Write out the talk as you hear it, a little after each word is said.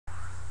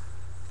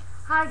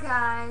Hi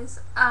guys.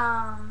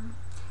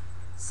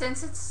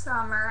 Since it's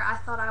summer, I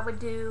thought I would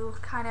do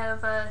kind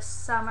of a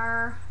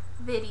summer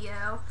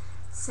video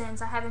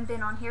since I haven't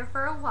been on here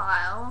for a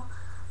while.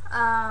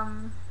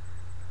 Um,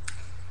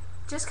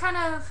 just kind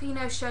of,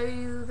 show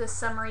you the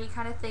summery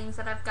kind of things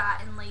that I've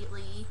gotten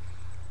lately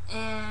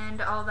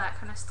and all that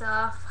kind of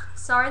stuff.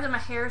 Sorry that my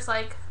hair is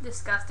like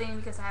disgusting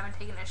because I haven't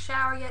taken a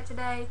shower yet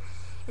today.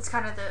 It's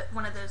kind of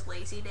one of those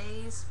lazy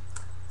days.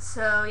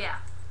 So yeah.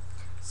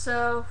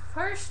 So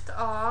first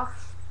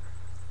off,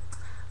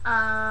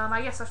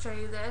 I guess I'll show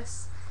you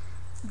this.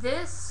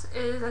 This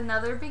is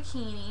another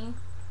bikini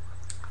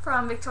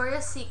from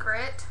Victoria's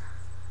Secret.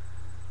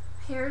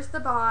 Here's the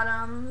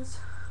bottoms,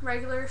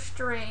 regular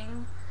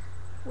string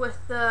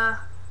with the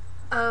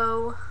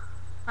O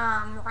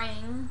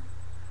ring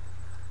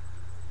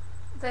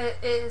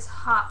that is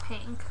hot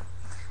pink.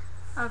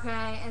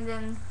 Okay, and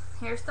then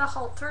here's the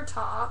halter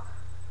top.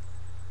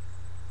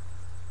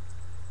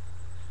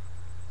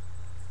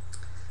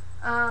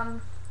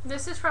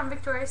 This is from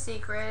Victoria's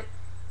Secret,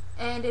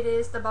 and it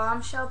is the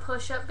bombshell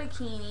push-up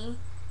bikini,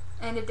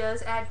 and it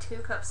does add 2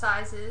 cup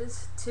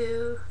sizes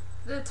to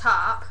the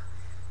top.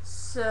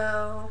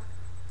 So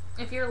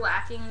if you're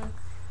lacking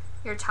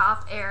your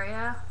top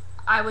area,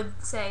 I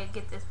would say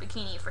get this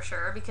bikini for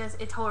sure because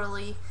it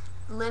totally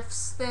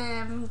lifts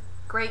them,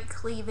 great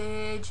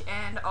cleavage,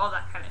 and all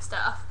that kind of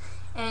stuff.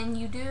 And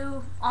you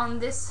do, on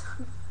this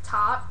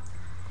top,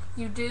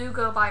 you do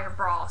go by your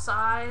bra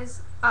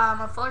size.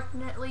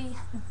 Unfortunately,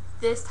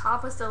 this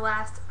top was the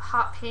last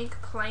hot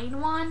pink plain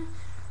one,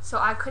 so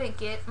I couldn't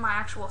get my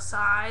actual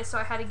size, so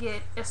I had to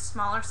get a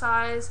smaller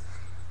size,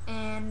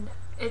 and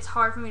it's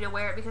hard for me to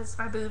wear it because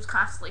my boobs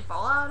constantly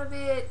fall out of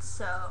it.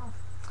 So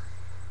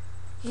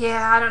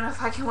yeah, I don't know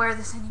if I can wear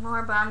this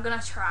anymore, but I'm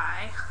gonna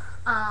try.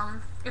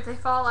 If they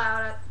fall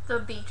out at the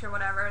beach or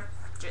whatever,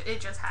 it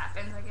just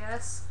happens, I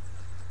guess.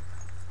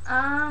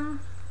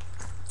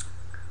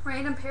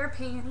 Random pair of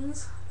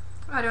panties.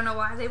 I don't know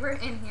why they were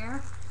in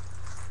here.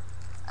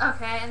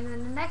 Okay, and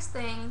then the next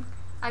thing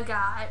I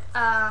got,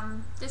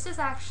 this is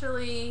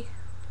actually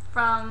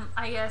from,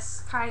 I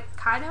guess,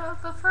 kind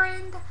of a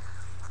friend.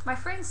 My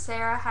friend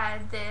Sarah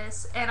had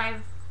this, and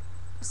I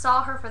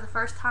saw her for the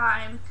first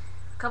time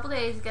a couple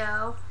days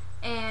ago,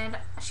 and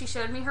she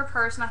showed me her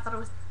purse, and I thought it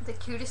was the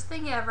cutest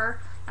thing ever,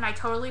 and I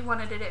totally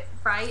wanted it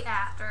right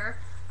after.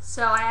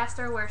 So I asked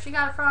her where she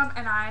got it from,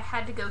 and I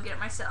had to go get it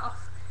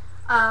myself.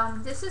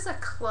 This is a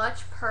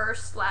clutch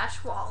purse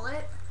slash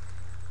wallet.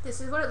 This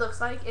is what it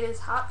looks like. It is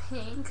hot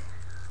pink.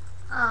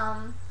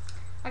 I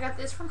got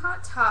this from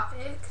Hot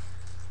Topic,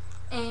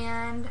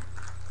 and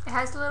it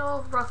has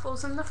little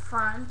ruffles in the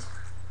front.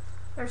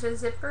 There's a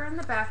zipper in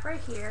the back right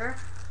here.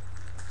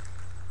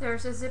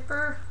 There's a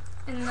zipper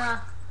in the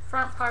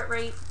front part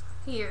right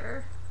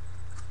here.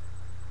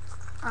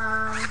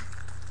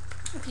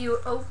 If you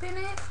open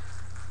it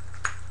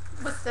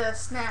with the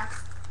snap,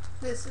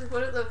 this is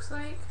what it looks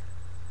like.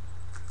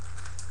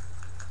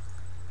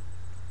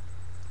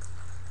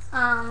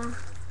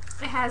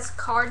 It has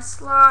card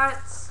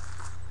slots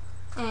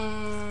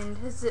and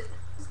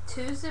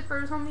 2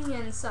 zippers on the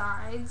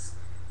insides,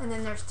 and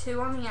then there's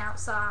 2 on the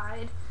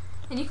outside,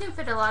 and you can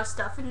fit a lot of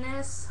stuff in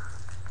this.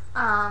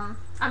 I'm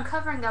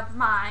covering up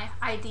my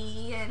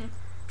ID and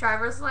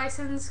driver's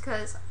license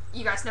because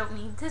you guys don't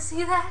need to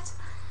see that,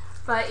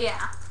 but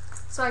yeah.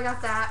 So I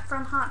got that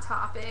from Hot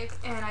Topic,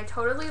 and I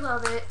totally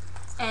love it,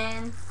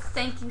 and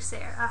thank you,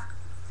 Sarah.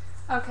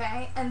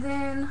 Okay, and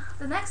then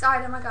the next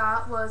item I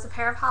got was a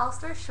pair of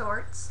Hollister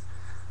shorts.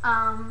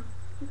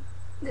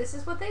 This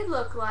is what they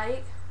look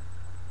like.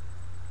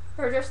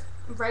 They're just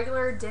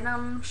regular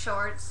denim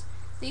shorts.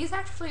 These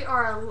actually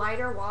are a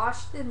lighter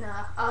wash than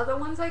the other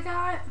ones I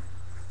got.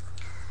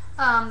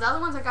 The other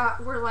ones I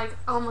got were like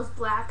almost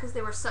black because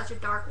they were such a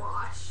dark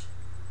wash.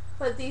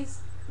 But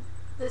this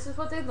is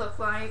what they look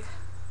like.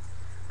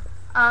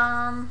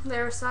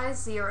 They're a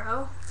size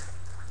 0.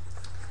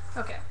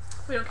 Okay,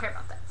 we don't care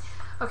about that.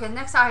 Okay,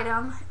 next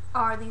item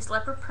are these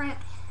leopard print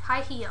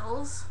high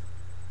heels.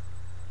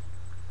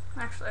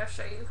 Actually, I'll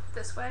show you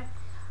this way.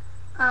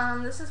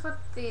 This is what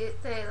they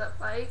look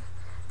like.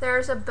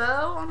 There's a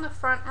bow on the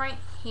front right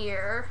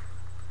here,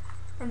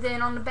 and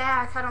then on the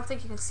back, I don't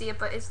think you can see it,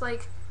 but it's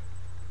like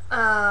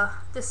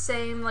the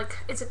same, like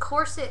it's a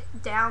corset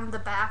down the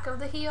back of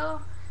the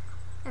heel,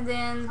 and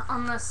then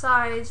on the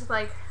sides,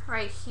 like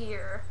right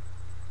here,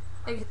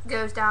 it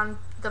goes down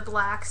the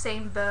black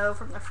same bow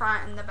from the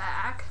front and the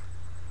back.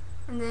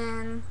 And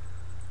then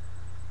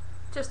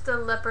just the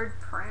leopard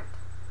print.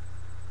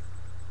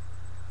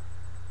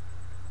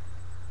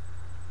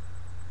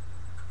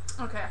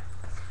 Okay.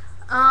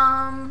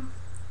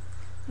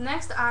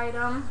 Next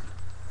item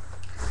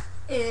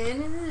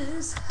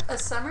is a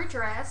summer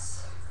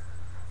dress.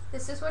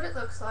 This is what it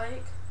looks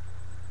like.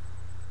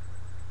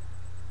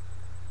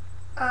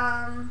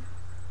 And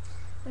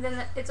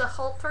then it's a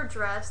halter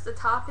dress. The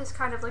top is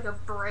kind of like a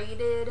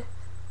braided,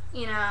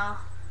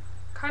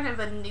 kind of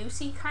a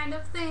noosey kind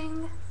of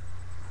thing.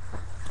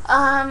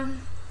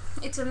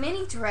 It's a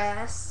mini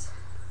dress,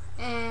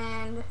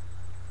 and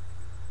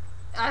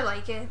I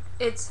like it.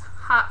 It's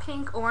hot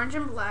pink, orange,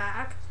 and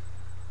black.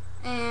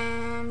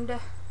 And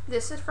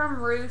this is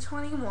from Rue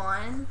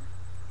 21.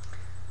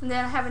 And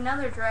then I have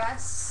another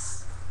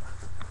dress.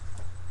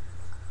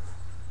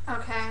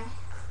 Okay.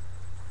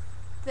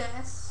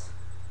 This.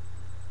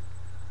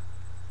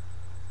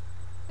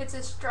 It's a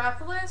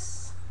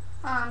strapless,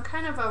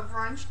 kind of a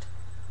runched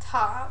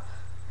top.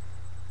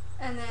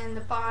 And then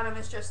the bottom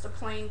is just a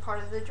plain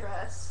part of the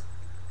dress.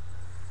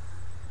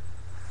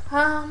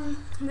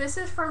 This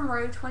is from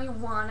Rue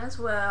 21 as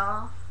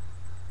well.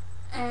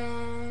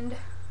 And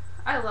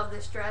I love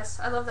this dress.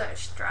 I love that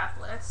it's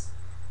strapless.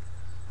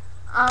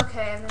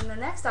 Okay, and then the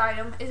next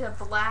item is a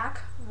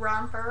black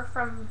romper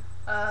from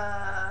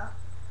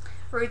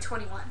Rue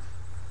 21.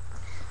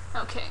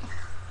 Okay.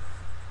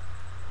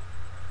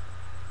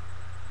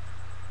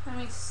 Let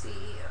me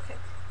see. Okay.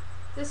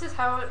 This is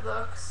how it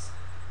looks.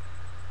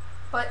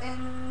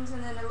 Buttons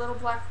and then a little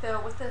black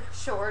belt with the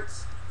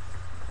shorts.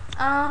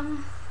 I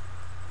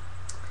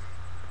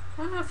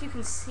don't know if you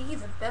can see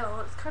the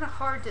belt. It's kind of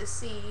hard to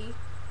see.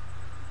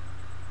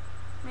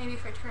 Maybe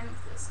if I turn it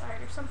to this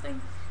side or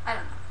something. I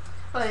don't know.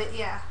 But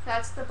yeah,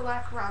 that's the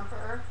black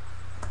romper.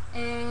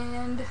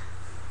 And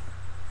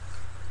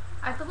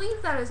I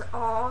believe that is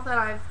all that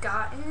I've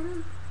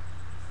gotten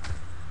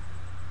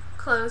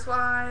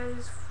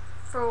clothes-wise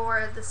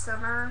for the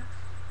summer.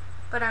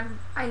 But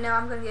I know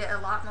I'm going to get a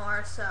lot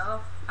more,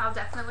 so I'll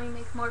definitely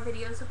make more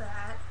videos of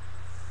that.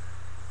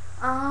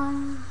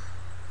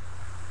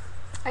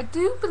 I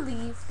do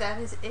believe that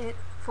is it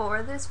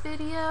for this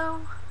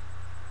video.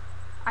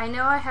 I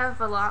know I have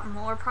a lot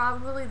more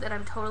probably that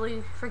I'm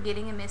totally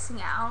forgetting and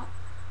missing out,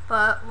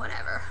 but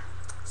whatever.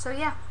 So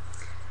yeah,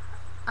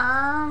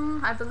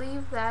 I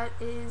believe that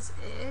is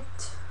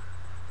it.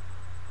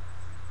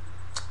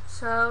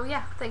 So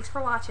yeah, thanks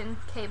for watching.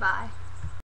 Okay, bye.